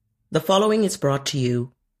The following is brought to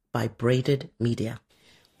you by Braided Media.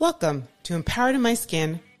 Welcome to Empowered in My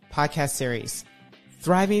Skin podcast series,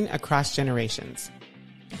 Thriving Across Generations.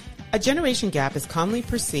 A generation gap is commonly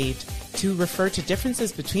perceived to refer to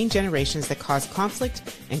differences between generations that cause conflict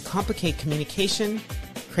and complicate communication,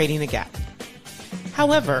 creating a gap.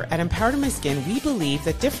 However, at Empowered in My Skin, we believe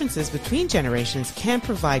that differences between generations can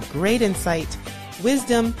provide great insight,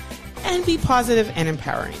 wisdom, and be positive and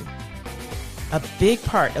empowering. A big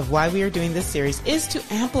part of why we are doing this series is to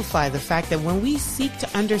amplify the fact that when we seek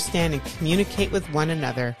to understand and communicate with one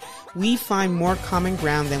another, we find more common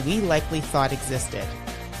ground than we likely thought existed.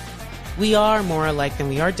 We are more alike than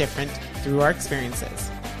we are different through our experiences.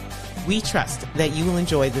 We trust that you will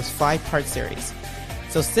enjoy this 5-part series.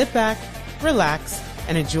 So sit back, relax,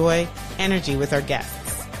 and enjoy energy with our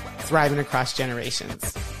guests, thriving across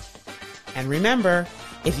generations. And remember,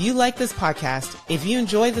 if you like this podcast, if you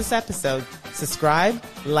enjoy this episode, subscribe,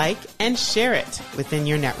 like, and share it within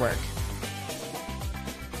your network.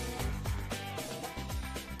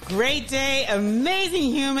 Great day, amazing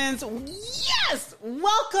humans. Yes!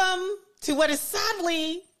 Welcome to what is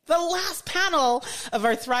sadly the last panel of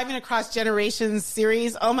our Thriving Across Generations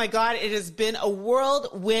series. Oh my God, it has been a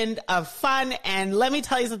whirlwind of fun. And let me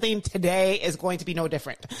tell you something, today is going to be no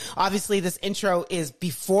different. Obviously, this intro is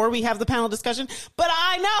before we have the panel discussion, but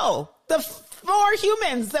I know the 4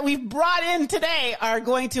 humans that we've brought in today are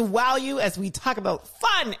going to wow you as we talk about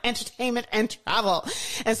fun, entertainment, and travel.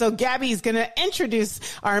 And so Gabby's going to introduce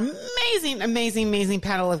our amazing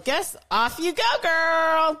panel of guests. Off you go,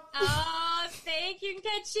 girl. Oh, thank you,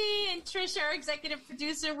 Nkechi and Trish, our executive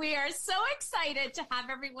producer. We are so excited to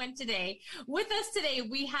have everyone today. With us today,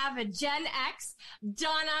 we have a Gen X,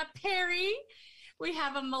 Donna Perry. We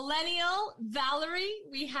have a millennial, Valerie.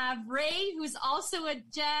 We have Ray, who's also a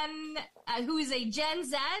Gen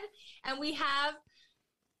Z. And we have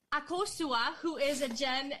Akosua, who is a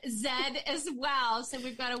Gen Z as well. So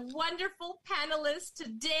we've got a wonderful panelist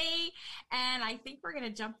today. And I think we're going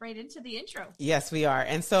to jump right into the intro. Yes, we are.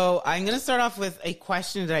 And so I'm going to start off with a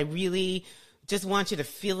question that I really just want you to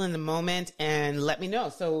feel in the moment and let me know.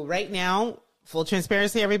 So right now, full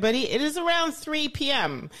transparency, everybody, it is around 3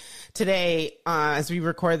 p.m. today as we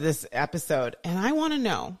record this episode. And I want to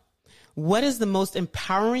know, what is the most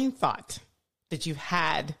empowering thought that you've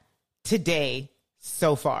had today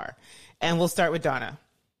so far? And we'll start with Donna.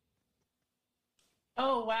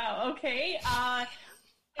 Oh, wow. Okay.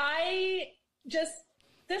 I just,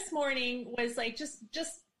 this morning was like, just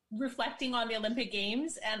reflecting on the Olympic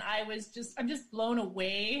Games. And I'm just blown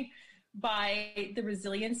away by the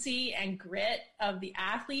resiliency and grit of the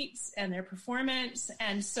athletes and their performance.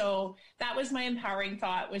 And so that was my empowering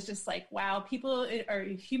thought, was just like, wow,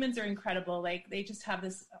 humans are incredible. Like, they just have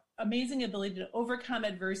this amazing ability to overcome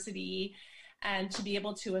adversity and to be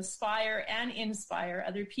able to aspire and inspire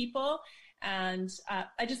other people. And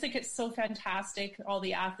I just think it's so fantastic, all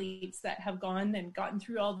the athletes that have gone and gotten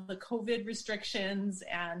through all the COVID restrictions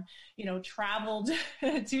and, traveled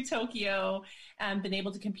to Tokyo and been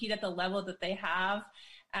able to compete at the level that they have.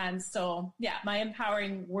 And so, yeah, my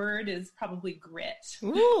empowering word is probably grit.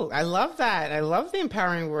 Ooh, I love that. I love the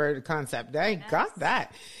empowering word concept. I got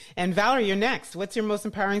that. And Valerie, you're next. What's your most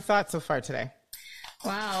empowering thought so far today?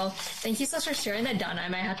 Wow. Thank you so much for sharing that, Donna. I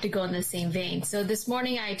might have to go in the same vein. So this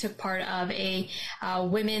morning I took part of a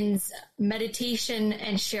women's meditation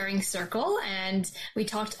and sharing circle, and we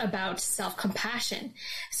talked about self-compassion.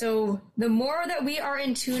 So the more that we are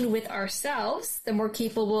in tune with ourselves, the more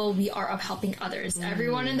capable we are of helping others.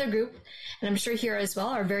 Everyone in the group, and I'm sure here as well,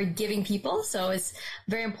 are very giving people. So it's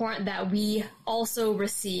very important that we also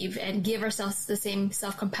receive and give ourselves the same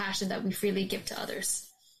self-compassion that we freely give to others.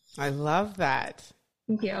 I love that.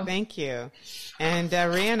 Thank you. Thank you. And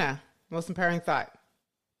Rihanna, most empowering thought?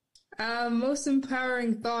 Most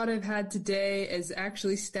empowering thought I've had today is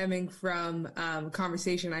actually stemming from a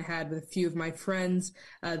conversation I had with a few of my friends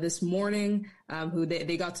this morning, who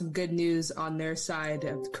they got some good news on their side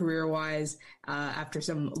of career-wise after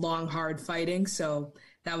some long, hard fighting. So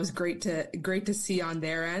that was great to see on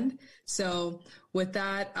their end. So with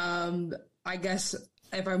that, I guess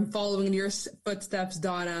if I'm following in your footsteps,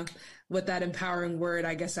 Donna, with that empowering word,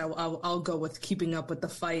 I guess I'll go with keeping up with the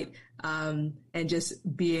fight, and just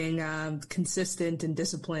being consistent and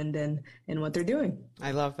disciplined in what they're doing.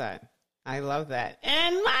 I love that.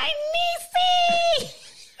 And my niecey,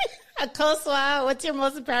 Akosua, what's your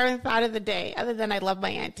most empowering thought of the day, other than I love my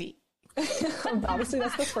auntie? Obviously,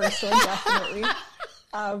 that's the first one, definitely.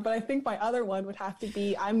 But I think my other one would have to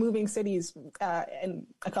be, I'm moving cities in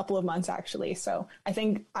a couple of months, actually. So I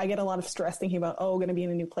think I get a lot of stress thinking about, going to be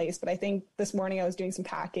in a new place. But I think this morning I was doing some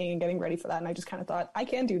packing and getting ready for that. And I just kind of thought, I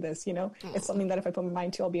can do this, It's something that if I put my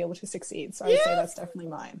mind to, I'll be able to succeed. So I would say that's definitely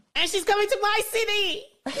mine. And she's coming to my city.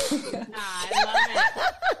 I love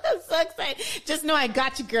it. I'm so excited. Just know I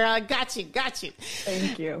got you, girl. I got you.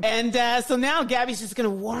 Thank you. And so now Gabby's just going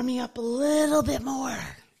to warm me up a little bit more.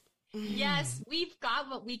 Yes, we've got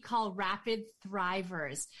what we call rapid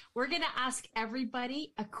thrivers. We're going to ask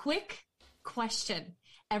everybody a quick question.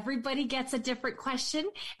 Everybody gets a different question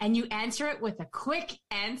and you answer it with a quick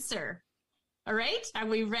answer. All right. Are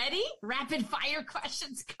we ready? Rapid fire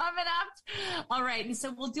questions coming up. All right. And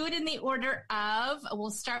so we'll do it in the order of, we'll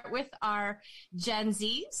start with our Gen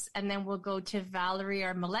Zs, and then we'll go to Valerie,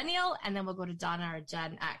 our millennial, and then we'll go to Donna, our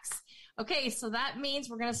Gen X. Okay. So that means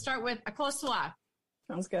we're going to start with Akosua.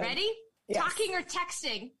 Sounds good. Ready? Yes. Talking or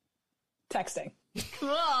texting? Texting.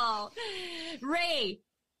 Cool. Ray,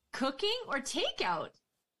 cooking or takeout?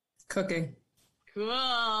 Cooking.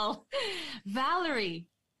 Cool. Valerie,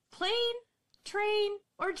 plane, train,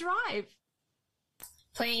 or drive?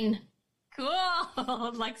 Plane.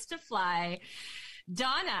 Cool. Likes to fly.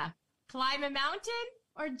 Donna, climb a mountain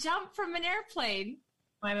or jump from an airplane?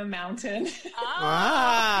 I'm a mountain.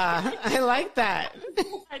 I like that.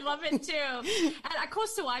 I love it too. And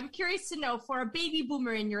Akosua, I'm curious to know, for a baby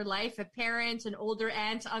boomer in your life, a parent, an older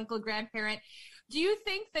aunt, uncle, grandparent, do you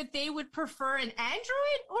think that they would prefer an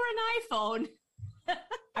Android or an iPhone?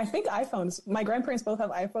 I think iPhones. My grandparents both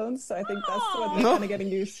have iPhones, so I think that's what they're kind of getting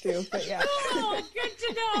used to. But yeah. Oh, good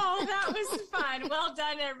to know. That was fun. Well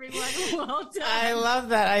done, everyone. Well done. I love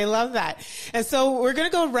that. And so we're going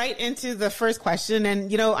to go right into the first question.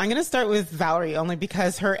 And, I'm going to start with Valerie only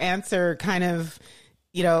because her answer kind of,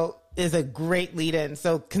 is a great lead in.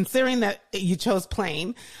 So considering that you chose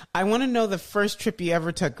plane, I want to know the first trip you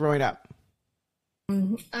ever took growing up.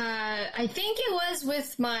 I think it was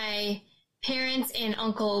with my parents and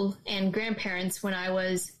uncle and grandparents when I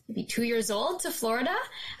was maybe 2 years old to Florida.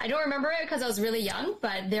 I don't remember it because I was really young,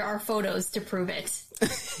 but there are photos to prove it.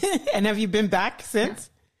 And have you been back since?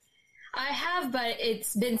 I have, but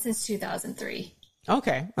it's been since 2003.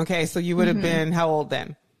 Okay. So you would have been how old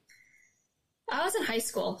then? I was in high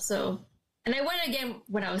school. And I went again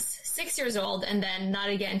when I was 6 years old and then not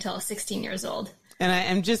again until 16 years old. And I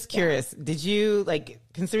am just curious, did you,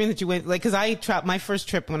 considering that you went, because my first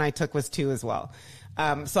trip when I took was 2 as well.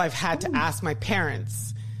 So I've had to ask my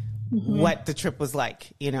parents what the trip was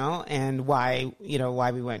like, and why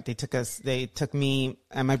we went. They took me,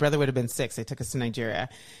 and my brother would have been 6. They took us to Nigeria.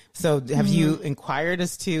 So have you inquired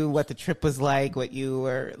as to what the trip was like, what you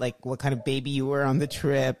were, what kind of baby you were on the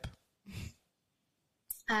trip?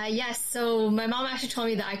 Yes. So my mom actually told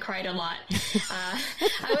me that I cried a lot.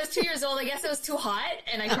 I was 2 years old. I guess it was too hot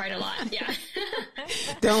and I cried a lot. Yeah.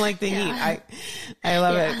 Don't like the heat. I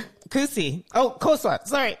love it. Kusi. Oh, Koswa.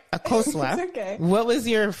 Sorry. Koswa. It's okay. What's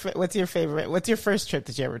your favorite? What's your first trip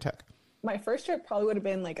that you ever took? My first trip probably would have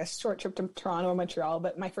been a short trip to Toronto or Montreal,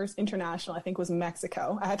 but my first international, I think, was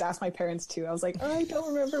Mexico. I had to ask my parents too. I was like, I don't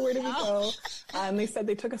remember, where did we go? And they said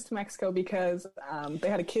they took us to Mexico because they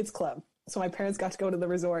had a kids club. So my parents got to go to the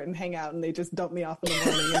resort and hang out, and they just dumped me off in the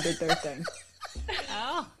morning and did their thing.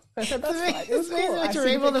 Oh. I said, that's fine. It was cool. What you were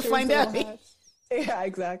able to find out. Yeah,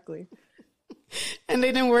 exactly. And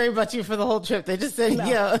they didn't worry about you for the whole trip. They just said,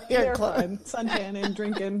 you're fine. Suntanning,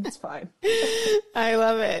 drinking, it's fine. I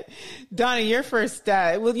love it. Donna, your first,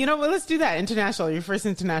 let's do that. Your first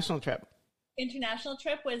international trip. International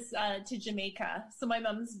trip was to Jamaica. So my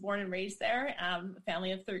mom's born and raised there, a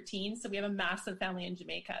family of 13. So we have a massive family in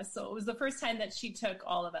Jamaica. So it was the first time that she took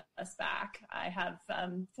all of us back. I have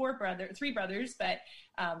 3 brothers, but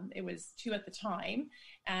it was 2 at the time.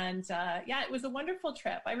 And it was a wonderful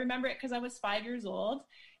trip. I remember it because I was 5 years old.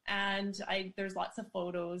 And there's lots of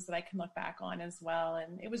photos that I can look back on as well.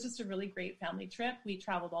 And it was just a really great family trip. We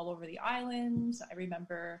traveled all over the island. I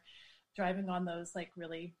remember driving on those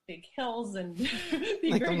really big hills and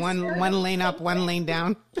the one lane up, one lane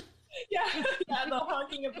down. Yeah, the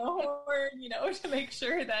honking of the horn, to make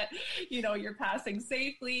sure that, you're passing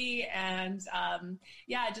safely. And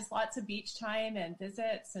just lots of beach time and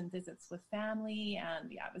visits with family.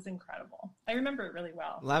 And it was incredible. I remember it really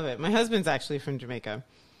well. Love it. My husband's actually from Jamaica.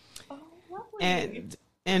 Oh, lovely.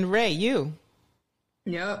 And Ray, you?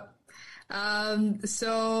 Yep.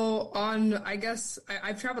 So I guess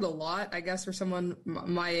I've traveled a lot, I guess, for someone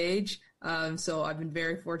my age. So I've been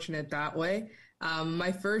very fortunate that way.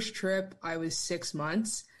 My first trip, I was 6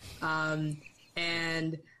 months.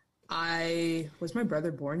 And was my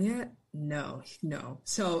brother born yet? No.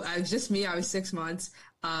 So it was just me. I was 6 months.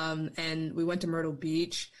 And we went to Myrtle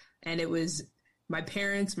Beach, and it was my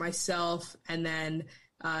parents, myself, and then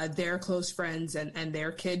their close friends and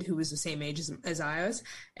their kid who was the same age as I was.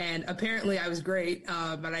 And apparently I was great,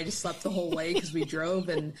 but I just slept the whole way because we drove,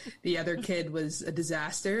 and the other kid was a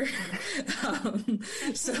disaster.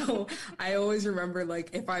 So I always remember,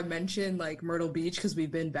 like, if I mention like Myrtle Beach, because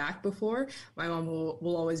we've been back before, my mom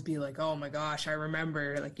will always be like, oh my gosh, I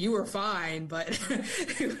remember, like, you were fine, but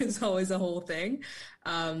it was always a whole thing.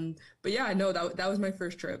 But yeah, no, that was my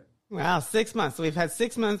first trip. Wow, 6 months. So we've had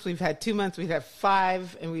 6 months, we've had 2 months, we've had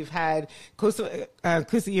 5, and we've had Kusa,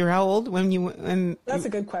 you're how old when That's a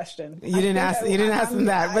good question. You didn't ask them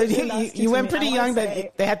that, but you went pretty young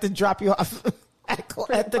that they had to drop you off at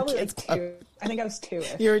the kids club. I think I was 2.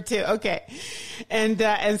 You were 2, okay. And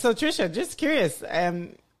so Trisha, just curious,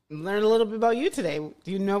 learn a little bit about you today.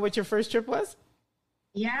 Do you know what your first trip was?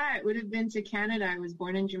 Yeah, it would have been to Canada. I was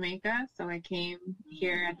born in Jamaica, so I came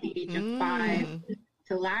here at the age of 5.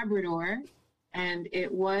 To Labrador, and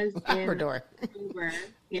it was Labrador. In October.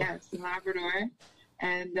 Yes, Labrador.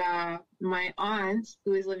 And my aunt,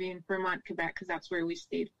 who is living in Fremont, Quebec, because that's where we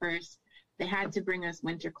stayed first, they had to bring us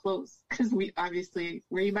winter clothes because we obviously,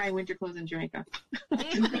 where you buy winter clothes in Jamaica?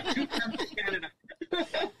 Canada.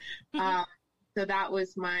 So that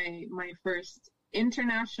was my first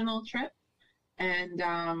international trip. And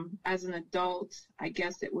as an adult, I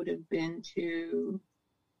guess it would have been to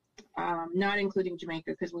not including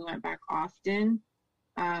Jamaica because we went back often.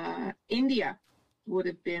 India would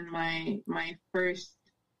have been my first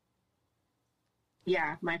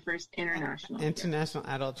international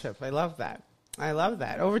adult trip. I love that.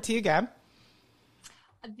 Over to you, Gab.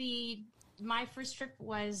 My first trip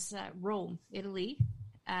was Rome, Italy,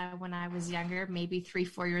 when I was younger, maybe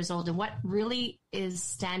 3-4 years old. And what really is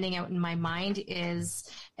standing out in my mind is,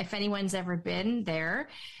 if anyone's ever been there,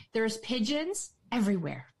 there's pigeons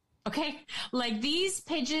everywhere. Okay, like these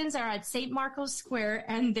pigeons are at St. Marco's Square,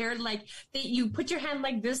 and they're like, you put your hand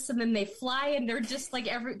like this, and then they fly, and they're just like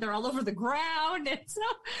they're all over the ground. And so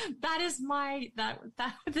that is that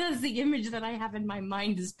is the image that I have in my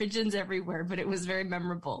mind, is pigeons everywhere. But it was very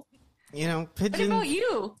memorable. You know, pigeons. What about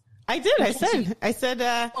you? I did. I said.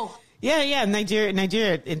 Yeah,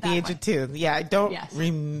 Nigeria at the age of 2. Yeah, I don't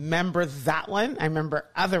remember that one. I remember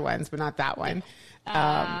other ones, but not that one.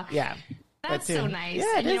 Yeah. That's so nice.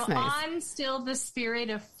 Yeah, it is nice. On still the spirit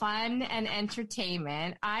of fun and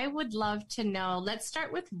entertainment, I would love to know, let's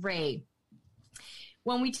start with Ray.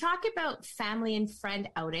 When we talk about family and friend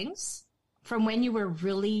outings, from when you were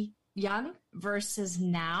really young versus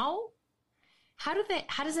now, how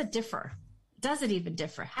does it differ? Does it even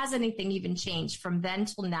differ? Has anything even changed from then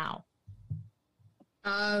till now?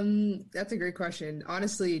 That's a great question.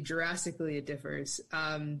 Honestly, drastically it differs,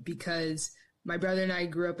 because my brother and I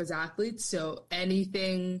grew up as athletes, so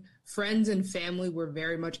friends and family were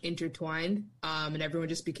very much intertwined, and everyone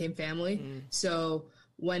just became family. So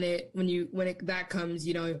when that comes,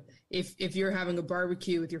 you know, if you're having a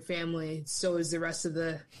barbecue with your family, so is the rest of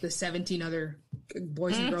the 17 other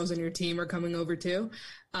boys and girls on your team are coming over too.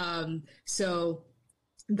 So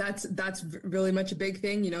that's really much a big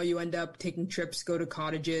thing. You know, you end up taking trips, go to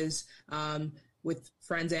cottages, with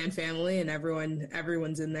friends and family, and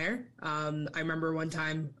everyone's in there. I remember one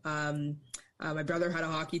time, my brother had a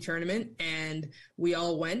hockey tournament, and we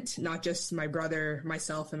all went, not just my brother,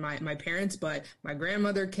 myself, and my parents, but my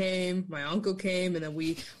grandmother came, my uncle came, and then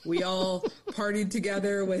we all partied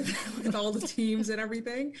together with all the teams and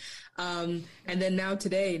everything. And then now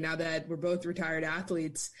that we're both retired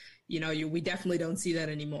athletes, you know, we definitely don't see that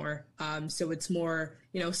anymore. So it's more,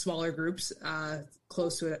 you know, smaller groups,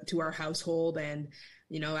 close to our household, and,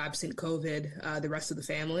 you know, absent COVID, the rest of the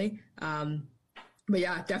family. But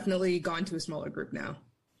yeah, definitely gone to a smaller group now.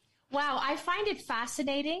 Wow. I find it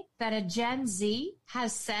fascinating that a Gen Z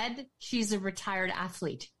has said she's a retired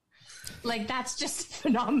athlete. Like, that's just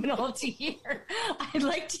phenomenal to hear. I'd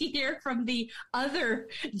like to hear from the other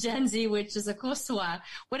Gen Z, which is a Kuswa.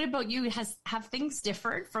 What about you? Have things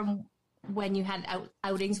differed from when you had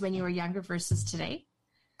outings when you were younger versus today?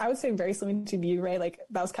 I would say very similar to you, Ray. Like,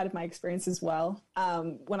 that was kind of my experience as well.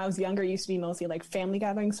 When I was younger, it used to be mostly like family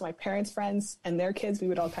gatherings. So my parents' friends and their kids, we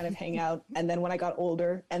would all kind of hang out. And then when I got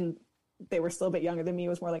older and they were still a bit younger than me, it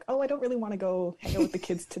was more like, oh, I don't really want to go hang out with the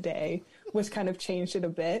kids today, which kind of changed it a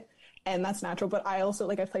bit. And that's natural. But I also,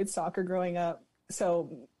 I played soccer growing up.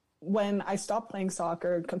 So when I stopped playing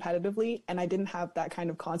soccer competitively and I didn't have that kind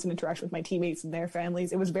of constant interaction with my teammates and their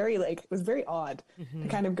families, it was very odd to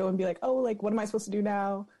kind of go and be like, oh, like, what am I supposed to do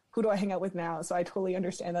now? who do I hang out with now? So I totally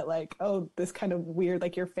understand that, like, oh, this kind of weird,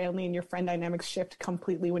 like your family and your friend dynamics shift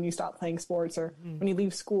completely when you stop playing sports or when you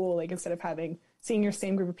leave school. Like instead of seeing your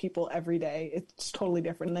same group of people every day, it's totally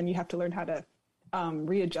different. And then you have to learn how to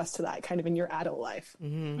readjust to that kind of in your adult life.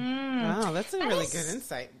 Wow, that's a really good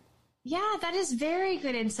insight. Yeah, that is very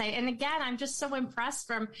good insight. And again, I'm just so impressed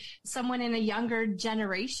from someone in a younger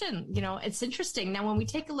generation. You know, it's interesting. Now, when we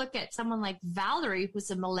take a look at someone like Valerie, who's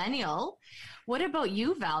a millennial, what about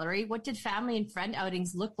you, Valerie? What did family and friend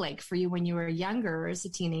outings look like for you when you were younger as a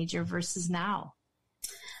teenager versus now?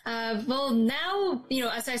 Well, now, you know,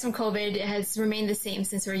 aside from COVID, it has remained the same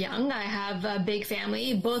since we're young. I have a big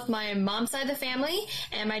family. Both my mom's side of the family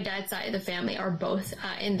and my dad's side of the family are both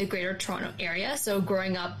in the Greater Toronto area. So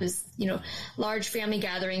growing up is, you know, large family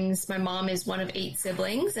gatherings. My mom is one of 8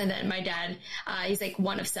 siblings, and then my dad, he's like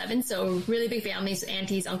one of 7. So really big families,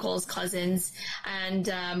 aunties, uncles, cousins.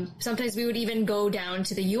 And sometimes we would even go down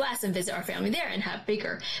to the U.S. and visit our family there and have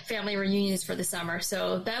bigger family reunions for the summer.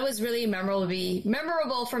 So that was really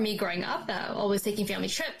memorable for me growing up, always taking family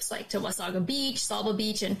trips like to Wasaga Beach, Salva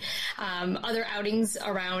Beach, and other outings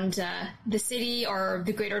around the city or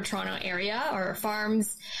the Greater Toronto area or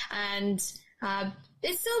farms. And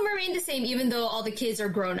it still remained the same, even though all the kids are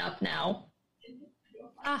grown up now.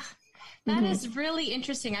 That is really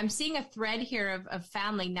interesting. I'm seeing a thread here of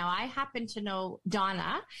family. Now, I happen to know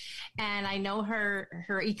Donna, and I know her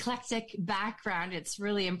eclectic background. It's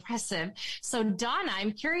really impressive. So, Donna,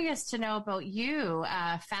 I'm curious to know about you,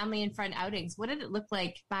 family and friend outings. What did it look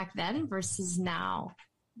like back then versus now?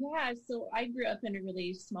 Yeah, so I grew up in a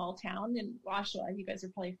really small town in Oshawa. You guys are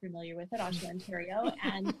probably familiar with it, Oshawa, Ontario.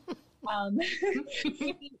 And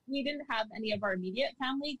we didn't have any of our immediate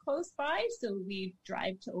family close by, so we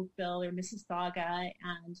drive to Oakville or Mississauga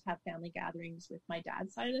and have family gatherings with my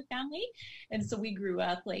dad's side of the family. And so we grew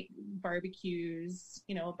up like barbecues,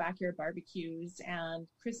 you know, backyard barbecues and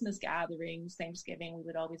Christmas gatherings, Thanksgiving. We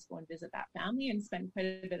would always go and visit that family and spend quite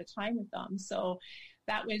a bit of time with them. So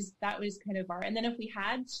that was kind of and then if we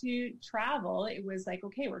had to travel, it was like,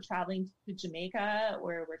 okay, we're traveling to Jamaica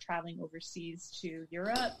or we're traveling overseas to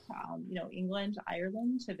Europe, you know, England,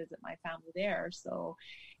 Ireland to visit my family there. So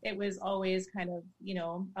it was always kind of, you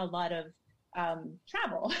know, a lot of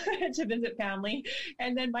travel to visit family.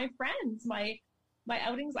 And then my friends, my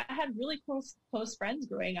outings, I had really close friends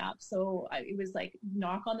growing up. So it was like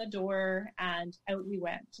knock on the door and out we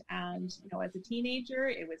went. And, you know, as a teenager,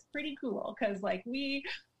 it was pretty cool because like we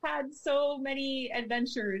had so many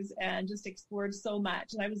adventures and just explored so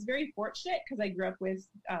much. And I was very fortunate because I grew up with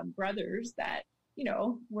brothers that, you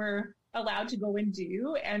know, were allowed to go and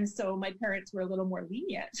do. And so my parents were a little more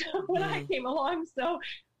lenient when I came along. So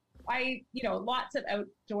you know, lots of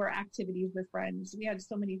outdoor activities with friends. We had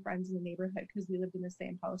so many friends in the neighborhood because we lived in the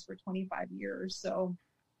same house for 25 years. So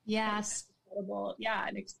yes, incredible. Yeah.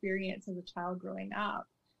 An experience as a child growing up.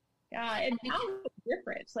 Yeah. And now it's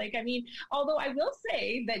different. Like, I mean, although I will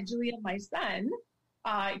say that Julian, my son,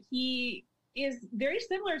 he is very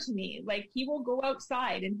similar to me. Like he will go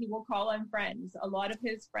outside and he will call on friends. A lot of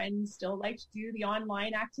his friends still like to do the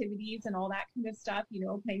online activities and all that kind of stuff, you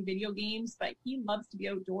know, playing video games, but he loves to be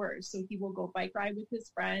outdoors. So he will go bike ride with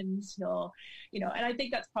his friends. He'll, you know, and I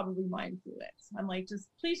think that's probably my influence. I'm like,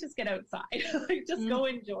 please just get outside, like just go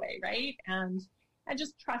enjoy. Right. And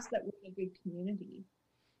just trust that we're in a good community.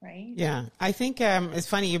 Right. Yeah. I think it's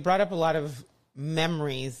funny. You brought up a lot of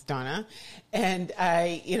memories, Donna. And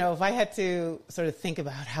you know, if I had to sort of think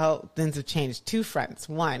about how things have changed, 2 fronts.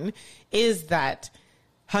 One is that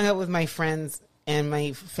hung out with my friends and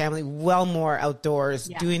my family well more outdoors,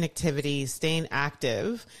 doing activities, staying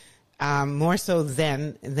active, more so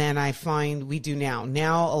than I find we do now.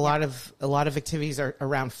 Now, a lot of activities are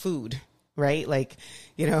around food, right? Like,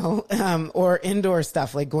 you know, or indoor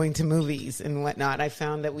stuff like going to movies and whatnot. I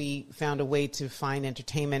found that we found a way to find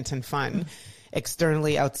entertainment and fun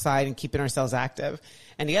externally outside and keeping ourselves active.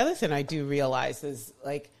 And the other thing I do realize is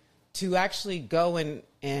like to actually go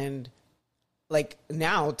and like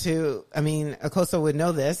now I mean, Akoso would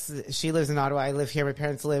know this. She lives in Ottawa. I live here. My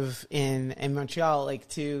parents live in Montreal. Like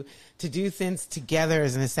to do things together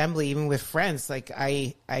as an assembly, even with friends. Like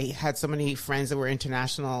I had so many friends that were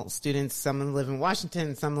international students. Some live in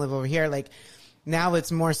Washington, some live over here. Like now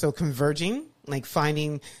it's more so converging, like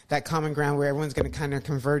finding that common ground where everyone's going to kind of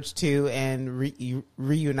converge to and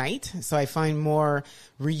reunite. So I find more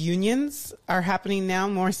reunions are happening now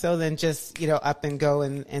more so than just, you know, up and go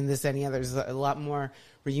and this and the other. There's a lot more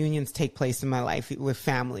reunions take place in my life with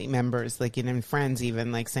family members, like, you know, and friends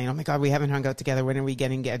even, like saying, oh my God, we haven't hung out together. When are we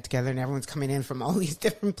get together? And everyone's coming in from all these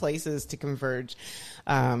different places to converge,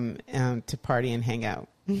 to party and hang out.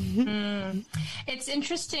 It's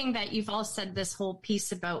interesting that you've all said this whole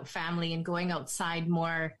piece about family and going outside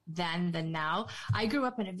more then than now. I grew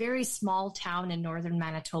up in a very small town in northern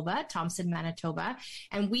Manitoba, Thompson, Manitoba,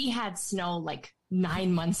 and we had snow like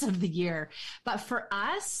 9 months of the year. But for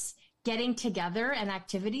us, getting together and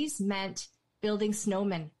activities meant building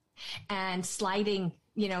snowmen and sliding,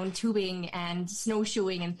 and tubing and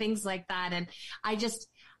snowshoeing and things like that. And I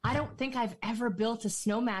don't think I've ever built a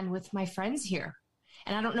snowman with my friends here.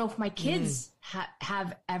 And I don't know if my kids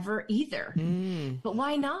have ever either, but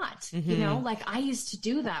why not? Like I used to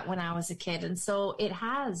do that when I was a kid. And so it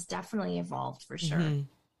has definitely evolved for sure.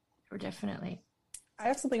 For definitely. I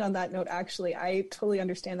have something on that note, actually. I totally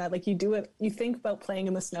understand that. Like you do it, you think about playing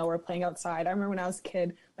in the snow or playing outside. I remember when I was a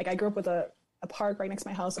kid, like I grew up with a park right next to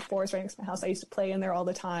my house, a forest right next to my house. I used to play in there all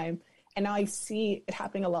the time. And now I see it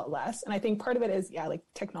happening a lot less. And I think part of it is, like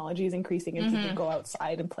technology is increasing and people go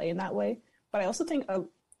outside and play in that way. But I also think,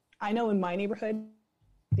 I know in my neighborhood,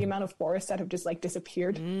 the amount of forests that have just like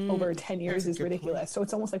disappeared over 10 years is ridiculous. Point. So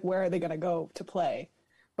it's almost like, where are they going to go to play?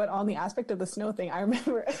 But on the aspect of the snow thing, I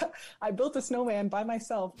remember I built a snowman by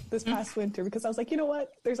myself this past winter because I was like, you know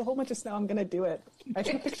what? There's a whole bunch of snow. I'm going to do it. I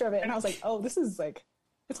took a picture of it and I was like, oh, this is like,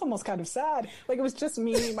 it's almost kind of sad. Like it was just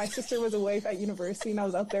me. My sister was away at university and I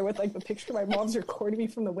was out there with like the picture. My mom's recording me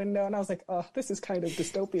from the window and I was like, oh, this is kind of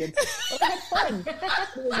dystopian. But I had fun.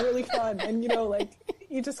 It was really fun. And like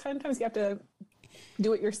you just sometimes you have to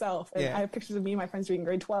do it yourself. And I have pictures of me and my friends doing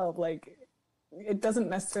grade 12. Like it doesn't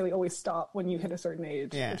necessarily always stop when you hit a certain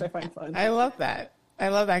age, which I find fun. I love that.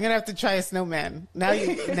 I'm going to have to try a snowman now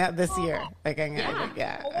this year. Like, I want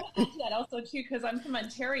to do that also too, because I'm from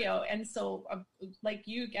Ontario. And so like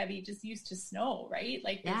you, Gabby, just used to snow, right?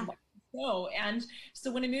 Like there's snow. And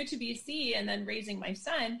so when I moved to BC and then raising my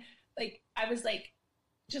son, like I was like,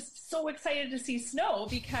 just so excited to see snow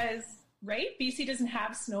because BC doesn't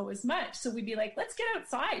have snow as much. So we'd be like, let's get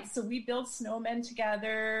outside. So we build snowmen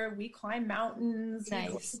together. We climb mountains. We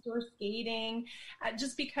go outdoor skating.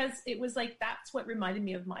 Just because it was like, that's what reminded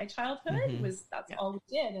me of my childhood that's all we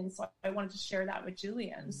did. And so I wanted to share that with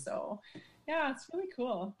Julian. So yeah, it's really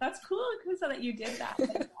cool. That's cool, Kusa, that you did that.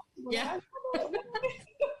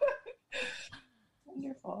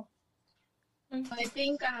 Wonderful. I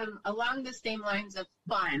think along the same lines of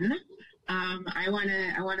fun, I want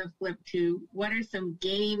to flip to what are some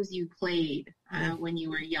games you played when you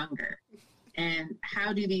were younger, and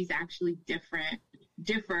how do these actually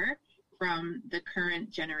differ from the current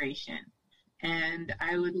generation? And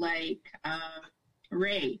I would like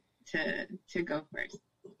Ray to go first.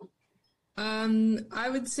 I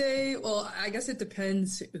would say, well, I guess it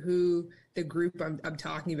depends who the group I'm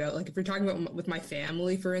talking about. Like if you're talking about with my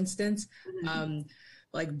family, for instance,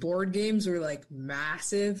 like board games were like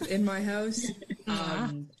massive in my house.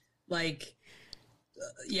 Like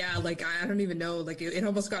I don't even know, like it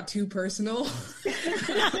almost got too personal.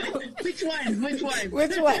 Which one?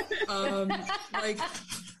 Like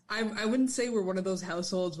I wouldn't say we're one of those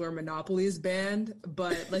households where Monopoly is banned,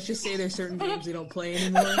 but let's just say there's certain games we don't play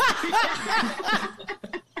anymore.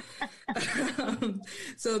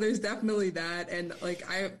 So there's definitely that. And like,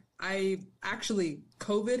 I actually,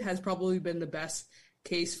 COVID has probably been the best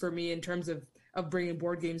case for me in terms of bringing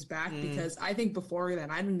board games back, because I think before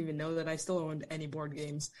then, I didn't even know that I still owned any board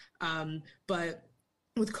games. But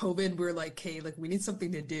with COVID, we're like, hey, like we need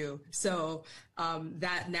something to do. So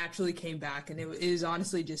that naturally came back, and it is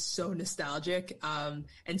honestly just so nostalgic and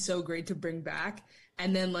so great to bring back.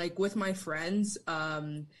 And then like with my friends,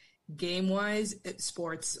 game-wise,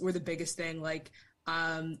 sports were the biggest thing. Like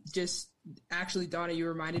just actually, Donna, you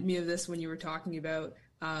reminded me of this when you were talking about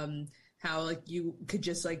how like you could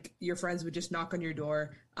just like your friends would just knock on your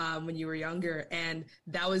door when you were younger, and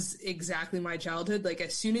that was exactly my childhood. Like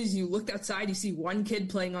as soon as you looked outside, you see one kid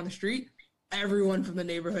playing on the street, everyone from the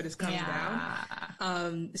neighborhood is coming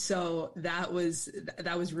down. So that was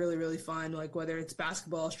really, really fun. Like whether it's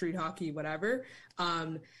basketball, street hockey, whatever.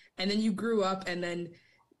 And then you grew up, and then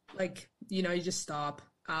like you just stop.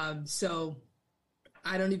 So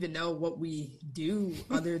I don't even know what we do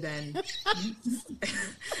other than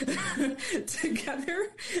together.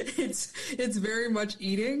 It's very much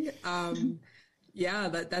eating.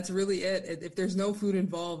 That's really it. If there's no food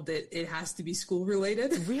involved, it has to be school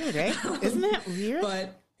related. Weird, eh? Isn't that weird?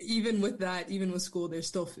 But even with that, even with school, there's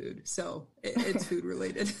still food. So it's food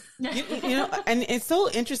related. And it's so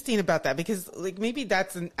interesting about that, because like maybe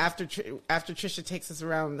that's after Trisha takes us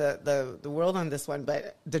around the world on this one,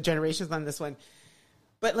 but the generations on this one.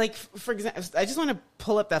 But like, for example, I just want to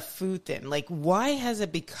pull up that food thing. Like, why has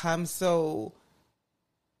it become so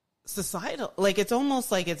societal? Like, it's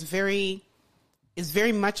almost like it's very is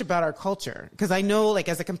very much about our culture. Because I know, like,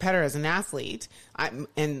 as a competitor, as an athlete, and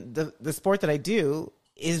the sport that I do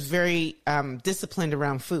is very disciplined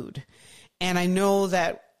around food. And I know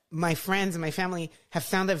that my friends and my family have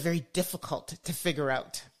found that very difficult to figure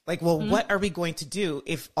out. Like, well, what are we going to do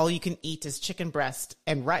if all you can eat is chicken breast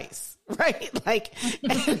and rice, right? Like,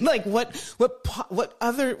 and like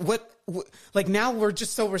like now we're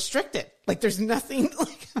just so restricted. Like there's nothing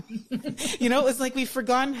like, it's like we've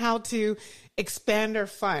forgotten how to expand our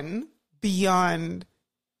fun beyond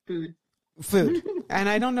food. And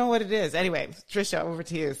I don't know what it is. Anyway, Trisha, over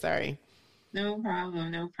to you. Sorry. No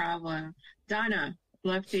problem. Donna,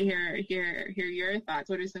 love to hear your thoughts.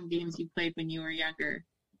 What are some games you played when you were younger?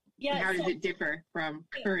 Yeah, how does it differ from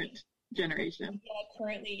current generation? Yeah,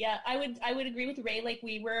 currently, I would agree with Ray. Like,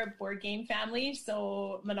 we were a board game family,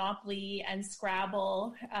 so Monopoly and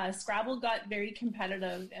Scrabble. Scrabble got very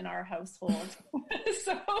competitive in our household,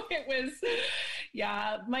 so it was,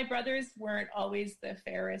 my brothers weren't always the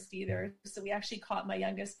fairest either. So we actually caught my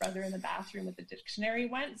youngest brother in the bathroom with the dictionary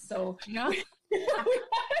went. So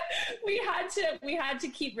we had to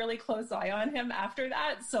keep really close eye on him after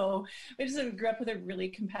that. So we just grew up with a really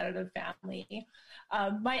competitive family.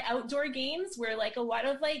 My outdoor games were like a lot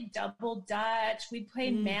of like double dutch. We'd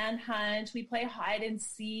play manhunt. We play hide and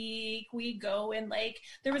seek. We go and like,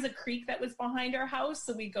 there was a creek that was behind our house.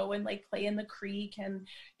 So we go and like play in the creek and,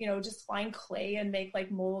 just find clay and make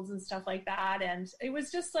like molds and stuff like that. And it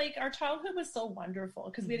was just like, our childhood was so wonderful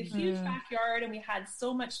because we had a huge backyard and we had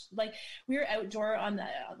so much, like we were outdoors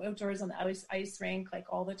on the ice rink, like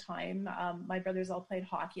all the time. My brothers all played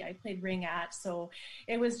hockey. I played ringette. So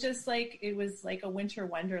it was just like, a winter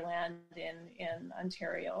wonderland in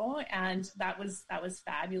Ontario, and that was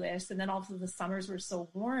fabulous. And then also the summers were so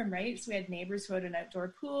warm, right? So we had neighbors who had an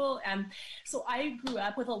outdoor pool, and so I grew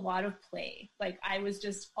up with a lot of play. Like I was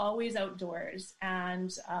just always outdoors,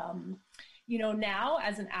 and now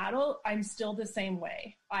as an adult, I'm still the same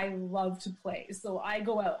way. I love to play. So I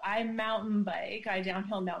go out, I mountain bike, I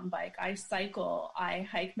downhill mountain bike, I cycle, I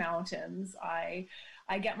hike mountains, I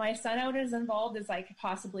get my son out as involved as I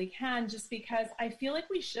possibly can, just because I feel like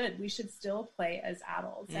we should still play as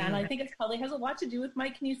adults. And I think it probably has a lot to do with my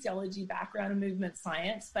kinesiology background and movement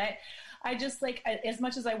science. But I just like, as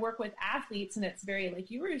much as I work with athletes and it's very,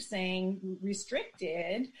 like you were saying,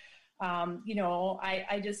 restricted,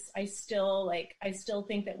 I still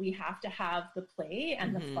think that we have to have the play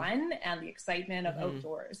and the fun and the excitement of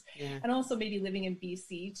outdoors. Yeah. And also maybe living in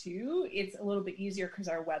BC too, it's a little bit easier because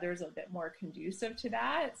our weather is a bit more conducive to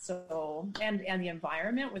that. So, and the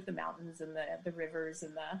environment with the mountains and the rivers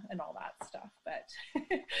and all that stuff. But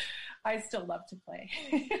I still love to play.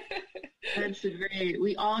 That's great.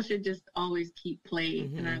 We all should just always keep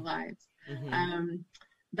playing in our lives.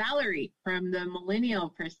 Valerie, from the millennial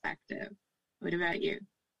perspective, what about you?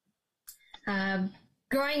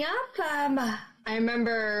 Growing up, I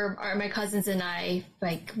remember my cousins and I,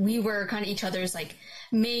 like, we were kind of each other's, like,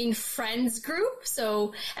 main friends group.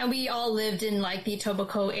 So, and we all lived in, like, the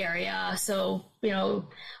Etobicoke area. So,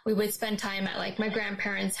 we would spend time at, like, my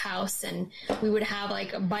grandparents' house, and we would have,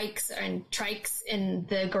 like, bikes and trikes in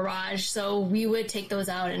the garage. So we would take those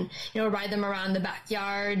out and, ride them around the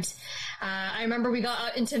backyard. I remember we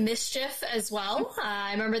got into mischief as well.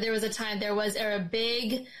 I remember there was a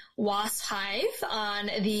big wasp hive on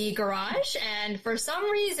the garage, and for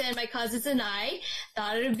some reason my cousins and I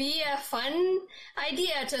thought it would be a fun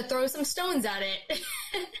idea to throw some stones at it.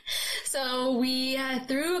 So we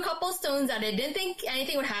threw a couple stones at it, didn't think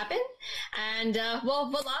anything would happen, and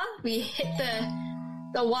voila, we hit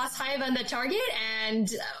the wasp hive on the target,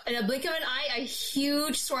 and in a blink of an eye a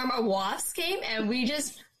huge swarm of wasps came, and we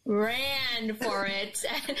just ran for it.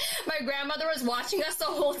 And my grandmother was watching us the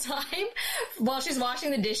whole time while she's washing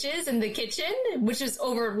the dishes in the kitchen, which is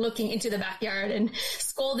overlooking into the backyard, and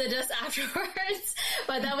scolded us afterwards.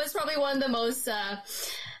 But that was probably one of the most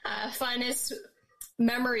funnest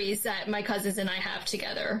memories that my cousins and I have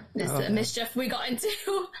together, is the mischief we got into.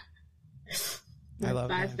 I love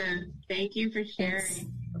that. Awesome. Thank you for sharing. Thanks.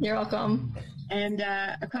 You're welcome. And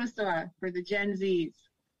Acosta, for the Gen Zs.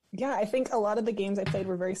 Yeah, I think a lot of the games I played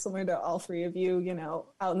were very similar to all three of you,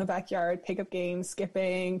 out in the backyard, pickup games,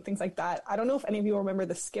 skipping, things like that. I don't know if any of you remember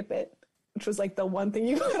the Skip It, which was like the one thing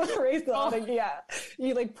you could raise the audio. Yeah,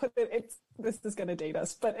 you like put it, this is going to date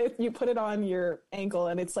us, but if you put it on your ankle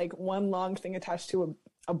and it's like one long thing attached to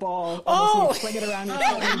a ball, and you fling it around your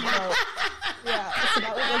foot. Yeah, so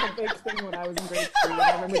that was like a big thing when I was in grade 3.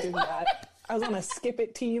 I remember doing that. I was on a Skip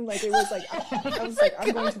It team. Like, it was like, I was like,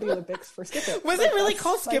 I'm going to the Olympics for Skip It. Was it really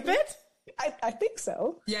called Skip It? I think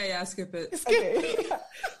so. Yeah, Skip It. Okay.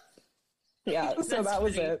 Yeah, so that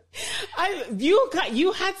was it.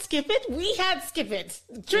 You had Skip It. We had Skip It.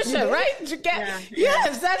 Trisha, right?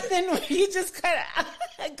 Yes, that's then where you just kind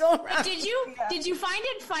of go around. Did you find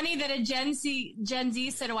it funny that a Gen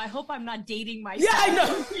Z said, "Oh, I hope I'm not dating myself"? Yeah, I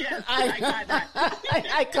know. Yes, I got that.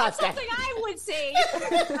 I caught that. Something I would say.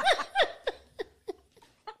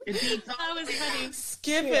 That was funny.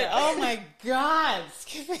 Skip It. Oh my God,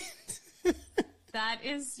 Skip It. That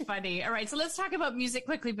is funny. All right, so let's talk about music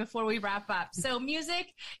quickly before we wrap up. So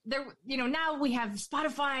music, now we have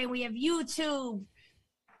Spotify, we have YouTube.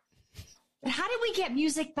 But how did we get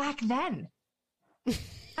music back then?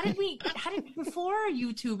 How did before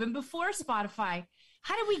YouTube and before Spotify?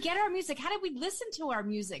 How did we get our music? How did we listen to our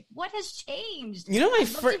music? What has changed? You know,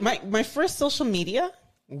 my first social media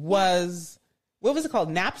was, what was it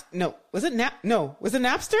called? Was it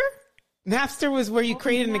Napster? Napster was where you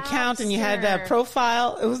created an account and you had a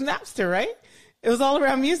profile. It was Napster, right? It was all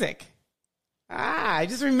around music. I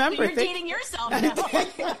just remember. So you're dating yourself now.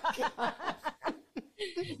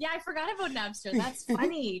 Yeah, I forgot about Napster. That's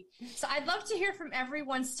funny. So I'd love to hear from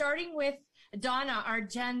everyone, starting with Donna, our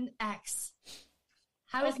Gen X.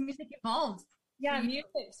 How has music evolved? Yeah,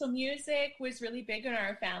 music. So music was really big in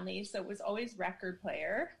our family. So it was always record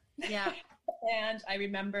player. Yeah. And I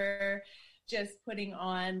remember just putting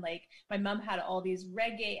on, like, my mom had all these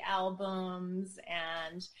reggae albums,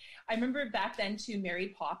 and I remember back then too,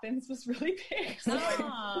 Mary Poppins was really big. So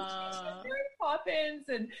Mary Poppins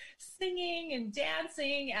and singing and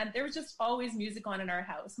dancing, and there was just always music on in our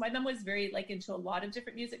house. My mom was very into a lot of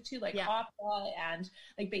different music too, like opera and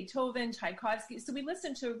like Beethoven, Tchaikovsky. So we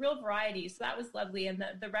listened to a real variety. So that was lovely, and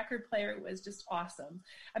the record player was just awesome.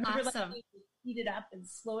 I remember speed it up and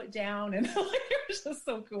slow it down, and it was just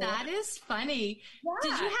so cool. That is funny. Yeah.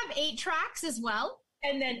 Did you have 8 tracks as well?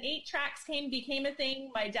 And then 8 tracks became a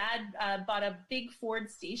thing. My dad bought a big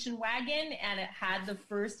Ford station wagon, and it had the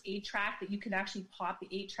first 8-track that you could actually pop the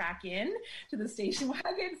 8-track in to the station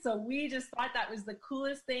wagon. So we just thought that was the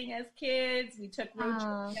coolest thing as kids. We took road trips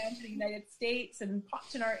down to the United States and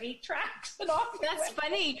popped in our 8 tracks. And off That's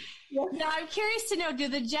funny. Yeah. Now I'm curious to know, do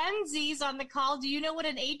the Gen Zs on the call, do you know what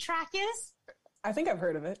an 8-track is? I think I've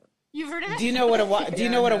heard of it. You've heard of it? Do you know what a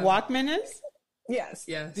Walkman is? Yes.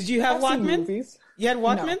 Yeah. Did you have Walkmans? You had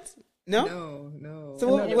Walkmans? No. No. So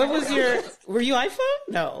what was were you iPhone?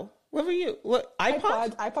 No. What were you? What,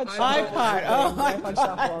 iPod? iPod. Oh, the iPod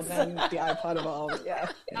Shuffle, and then the iPod evolved. Yeah.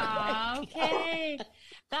 Okay.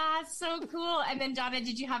 That's so cool. And then Donna,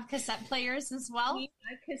 did you have cassette players as well? We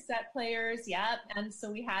had cassette players, yeah. And so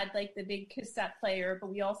we had like the big cassette player, but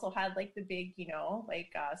we also had like the big,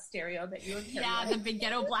 stereo that you would carry. Yeah, the big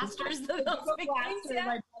ghetto blasters. Those big things, yeah.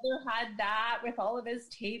 My brother had that with all of his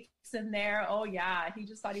tapes in there. Oh yeah, he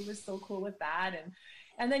just thought he was so cool with that.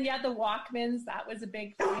 And then the Walkmans, that was a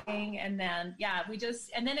big thing. And then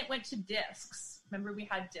and then it went to discs. Remember, we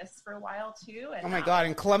had discs for a while too. And, oh my God!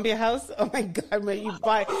 In Columbia House, oh my God!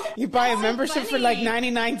 You buy a membership for like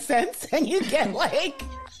 99 cents, and you get like.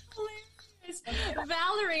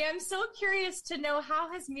 Valerie, I'm so curious to know,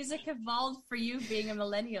 how has music evolved for you, being a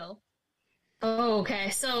millennial? Oh, okay.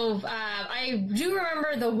 So I do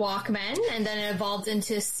remember the Walkman, and then it evolved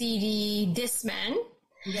into CD Discman.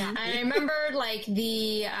 Yeah. And I remember like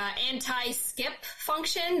the anti-skip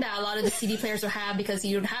function that a lot of the CD players would have, because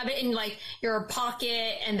you'd have it in like your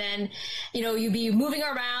pocket, and then, you'd be moving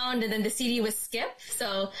around, and then the CD would skip.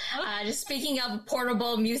 So just speaking of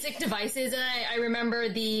portable music devices, and I remember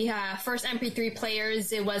the first MP3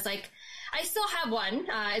 players, it was like, I still have one.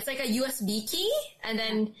 It's like a USB key, and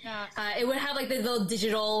then it would have like the little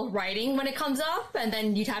digital writing when it comes up, and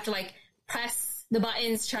then you'd have to like press the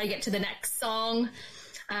buttons to try to get to the next song.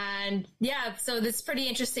 And so it's pretty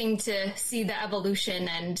interesting to see the evolution,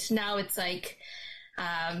 and now it's like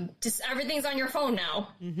just everything's on your phone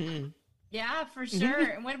now. Mm-hmm. Yeah, for sure.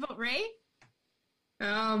 And what about Ray?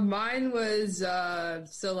 Mine was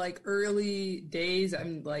like early days.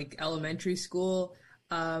 I'm like elementary school.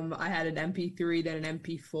 I had an MP3, then an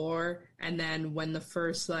MP4, and then when the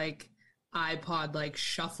first like iPod like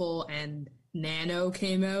Shuffle and Nano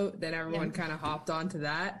came out, then everyone kind of hopped onto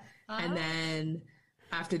that, and then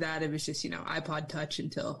after that, it was just, iPod Touch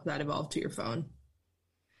until that evolved to your phone.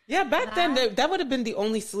 Yeah, back then, that would have been the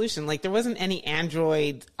only solution. Like, there wasn't any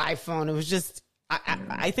Android, iPhone. It was just,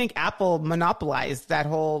 I think Apple monopolized that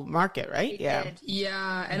whole market, right?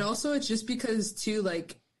 Yeah, and also it's just because, too,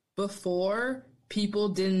 like, before, people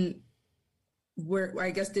didn't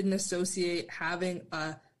associate having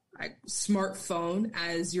a smartphone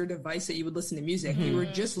as your device that you would listen to music. You were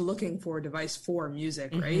just looking for a device for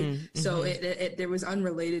music, right? So it was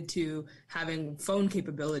unrelated to having phone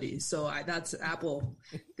capabilities. So that's Apple.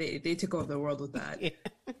 They took over the world with that.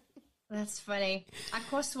 That's funny.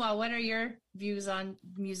 Akosua, what are your views on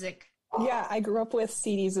music? Yeah, I grew up with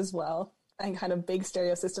CDs as well, and kind of big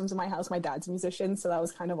stereo systems in my house. My dad's a musician, so that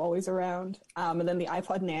was kind of always around. And then the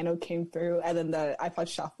iPod Nano came through, and then the iPod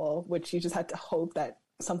Shuffle, which you just had to hope that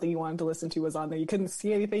something you wanted to listen to was on there. You couldn't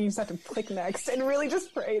see anything. You just had to click next and really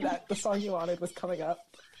just pray that the song you wanted was coming up.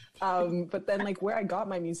 But then like where I got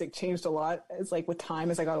my music changed a lot. It's like with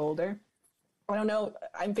time as I got older. I don't know.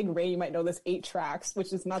 I think Ray, you might know this 8 Tracks,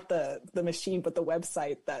 which is not the machine, but the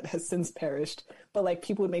website that has since perished. But like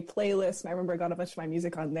people would make playlists. And I remember I got a bunch of my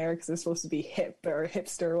music on there because it was supposed to be hip or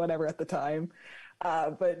hipster or whatever at the time.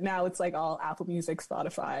 But now it's like all Apple Music,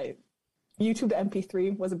 Spotify. YouTube to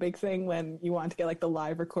MP3 was a big thing when you wanted to get like the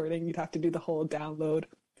live recording. You'd have to do the whole download.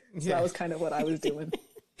 So that was kind of what I was doing.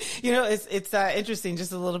 You know, it's interesting.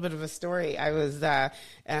 Just a little bit of a story. I was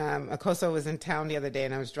Akoso was in town the other day,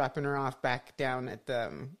 and I was dropping her off back down at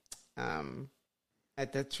the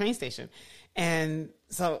train station, and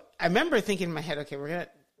so I remember thinking in my head, okay, we're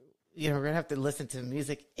gonna have to listen to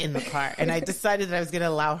music in the car, and I decided that I was gonna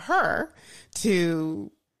allow her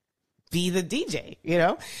to be the DJ, you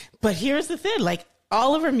know. But here's the thing: like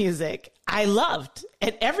all of her music, I loved,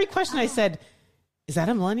 and every question I said, "Is that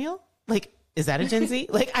a millennial?" Like. Is that a Gen Z?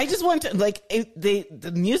 Like, I just want to, like,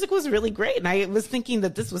 the music was really great. And I was thinking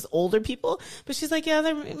that this was older people. But she's like, yeah,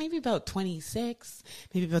 they're maybe about 26,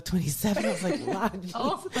 maybe about 27. I was like,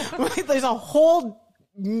 wow. Right? There's a whole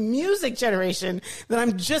music generation that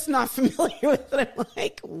I'm just not familiar with. And I'm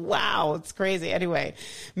like, wow, it's crazy. Anyway,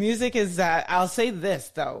 music is, I'll say this,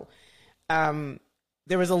 though.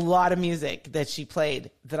 There was a lot of music that she played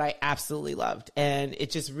that I absolutely loved. And it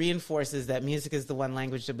just reinforces that music is the one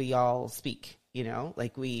language that we all speak, you know,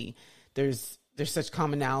 like there's such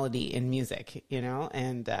commonality in music, you know,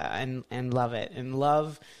 and love it and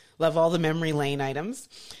love all the memory lane items.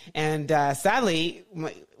 And sadly,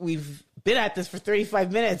 we've been at this for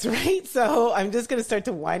 35 minutes, right? So I'm just going to start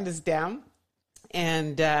to wind us down.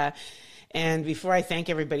 And before I thank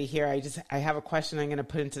everybody here, I have a question I'm going to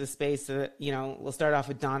put into the space. So that, you know, we'll start off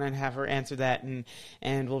with Donna and have her answer that,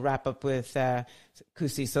 and we'll wrap up with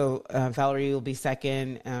Kusi. So Valerie will be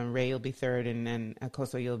second, Ray will be third, and then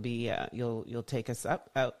Akoso you'll be you'll take us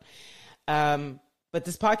out. But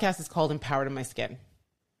this podcast is called "Empowered in My Skin,"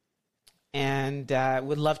 and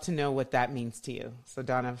would love to know what that means to you. So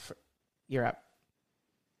Donna, you're up.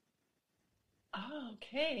 Oh,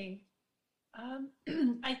 okay.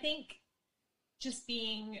 I think just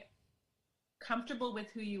being comfortable with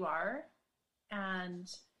who you are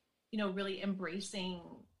and, you know, really embracing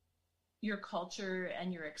your culture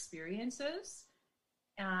and your experiences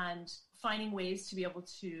and finding ways to be able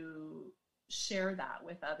to share that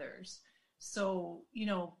with others. So, you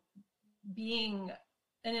know, being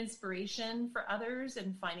an inspiration for others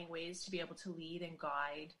and finding ways to be able to lead and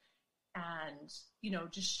guide and, you know,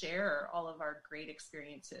 just share all of our great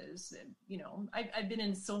experiences. And, you know, I've been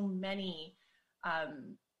in so many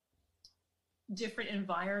different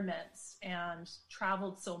environments and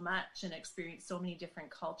traveled so much and experienced so many different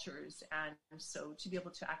cultures. And so to be able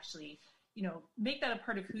to actually, you know, make that a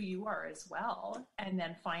part of who you are as well, and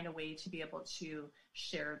then find a way to be able to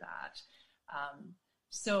share that.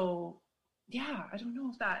 So yeah, I don't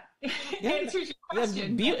know if that answers your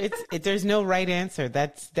question. There's no right answer.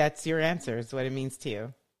 That's your answer is what it means to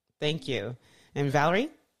you. Thank you. And Valerie,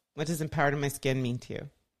 what does empowered in my skin mean to you?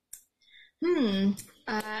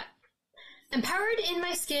 Empowered in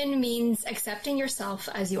my skin means accepting yourself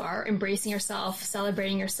as you are, embracing yourself,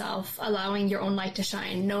 celebrating yourself, allowing your own light to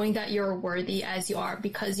shine, knowing that you're worthy as you are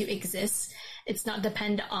because you exist. It's not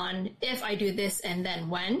dependent on if I do this and then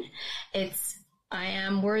when. It's I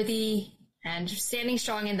am worthy and standing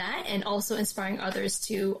strong in that, and also inspiring others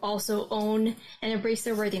to also own and embrace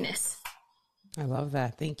their worthiness. I love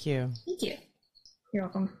that. Thank you. Thank you. You're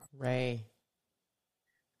welcome. Ray.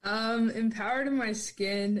 Empowered in my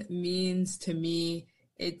skin means to me,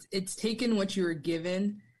 it's taken what you were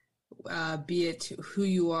given, be it who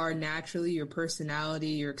you are naturally, your personality,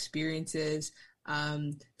 your experiences,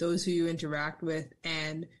 those who you interact with,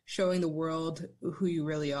 and showing the world who you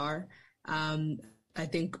really are. I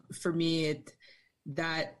think for me,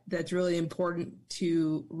 that's really important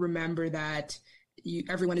to remember that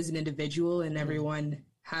everyone is an individual and everyone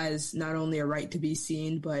has not only a right to be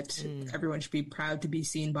seen, but everyone should be proud to be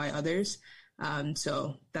seen by others.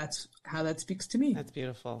 So that's how that speaks to me. That's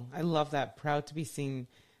beautiful. I love that. Proud to be seen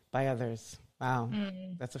by others. Wow.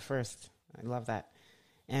 That's a first. I love that.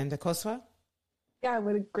 And Akosua? Yeah, I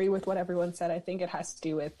would agree with what everyone said. I think it has to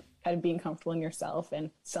do with kind of being comfortable in yourself and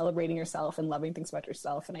celebrating yourself and loving things about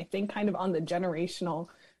yourself. And I think kind of on the generational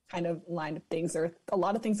kind of line of things, there are a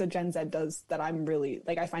lot of things that Gen Z does that I'm really,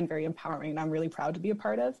 like, I find very empowering and I'm really proud to be a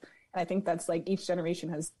part of. And I think that's like each generation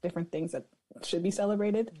has different things that should be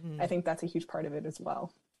celebrated. I think that's a huge part of it as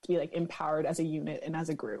well, to be like empowered as a unit and as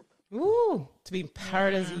a group. Ooh, to be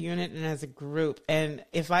empowered as a unit and as a group. And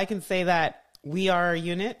if I can say that we are a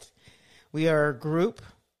unit, we are a group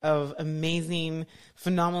of amazing,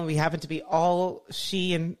 phenomenal. We happen to be all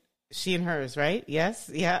she and hers, right? Yes.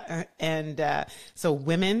 Yeah. And so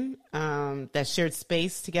women that shared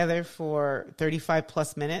space together for 35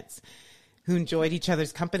 plus minutes, who enjoyed each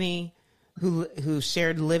other's company, who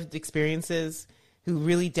shared lived experiences, who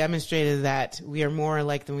really demonstrated that we are more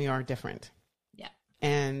alike than we are different. Yeah.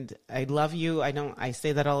 And I love you. I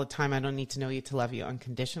say that all the time. I don't need to know you to love you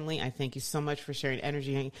unconditionally. I thank you so much for sharing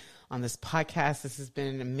energy on this podcast. This has been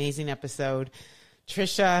an amazing episode.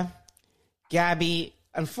 Trisha, Gabby,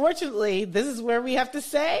 unfortunately, this is where we have to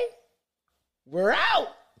say, we're out.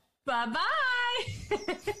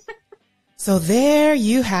 Bye-bye. So there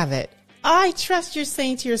you have it. I trust you're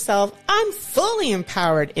saying to yourself, I'm fully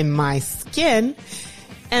empowered in my skin.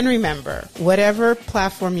 And remember, whatever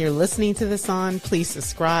platform you're listening to this on, please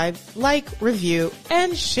subscribe, like, review,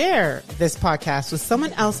 and share this podcast with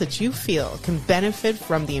someone else that you feel can benefit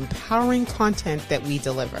from the empowering content that we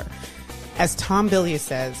deliver. As Tom Bilyeu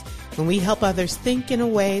says, when we help others think in a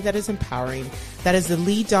way that is empowering, that is the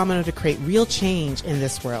lead domino to create real change in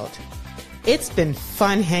this world. It's been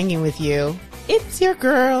fun hanging with you. It's your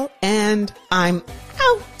girl, and I'm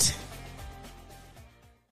out.